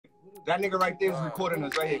That nigga right there is recording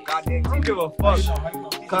us right here. Goddamn, you give a fuck.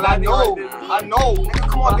 Cause I know. Nigga,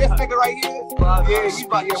 come on, this nigga right here. Yeah, he's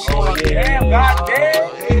about to get damn,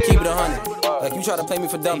 goddamn. Keep it 100. Like you try to play me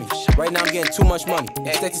for dummy. Right now I'm getting too much money.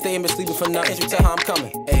 Expect to stay in bed sleeping for nothing. Can't you tell how I'm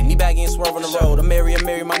coming? Hey, me bagging and swerve on the road. I'm marry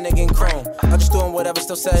my nigga in chrome. I'm just doing whatever,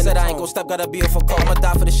 still said I ain't gon' stop, gotta be a for cold. I'ma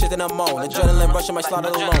die for the shit that I'm on. Adrenaline rushing my slaughter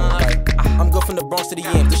alone. Like, I'm good from the Bronx to the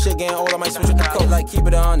Yamp. This shit getting old, I might switch with the code. Like, keep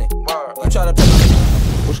it 100. You try to play.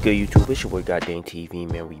 What's good, YouTube? It's your boy Goddamn TV,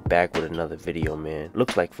 man. We back with another video, man.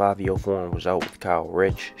 Looks like Fivio Foreign was out with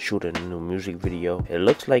Rich shooting a new music video. It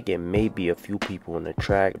looks like it may be a few people in the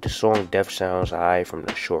track. The song Def sounds alright from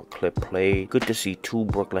the short clip played. Good to see two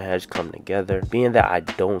Brooklyn heads come together. Being that I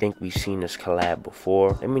don't think we've seen this collab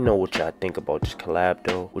before, let me know what y'all think about this collab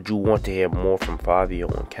though. Would you want to hear more from Fivio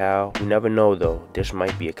and Cal? You never know though. This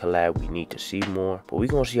might be a collab we need to see more. But we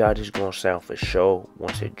gonna see how this gonna sound for sure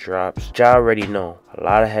once it drops. Y'all already know. A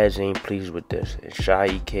lot of heads ain't pleased with this, and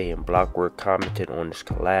SHAUN and blockwork commented on this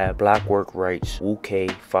collab. Blockwork writes, "Wu-K,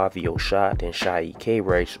 Fivio shot," then SHAUN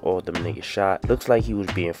writes, "All them niggas shot." Looks like he was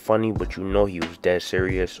being funny, but you know he was dead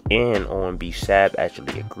serious, and OMB Sab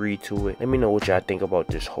actually agreed to it. Let me know what y'all think about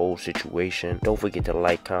this whole situation. Don't forget to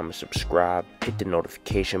like, comment, subscribe, hit the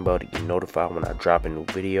notification bell to get notified when I drop a new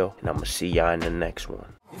video, and I'ma see y'all in the next one.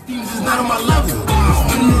 These is not on my level.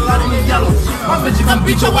 Spending a lot in the yellow. My bitch, if I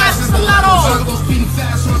beat your ass, it's a lot on.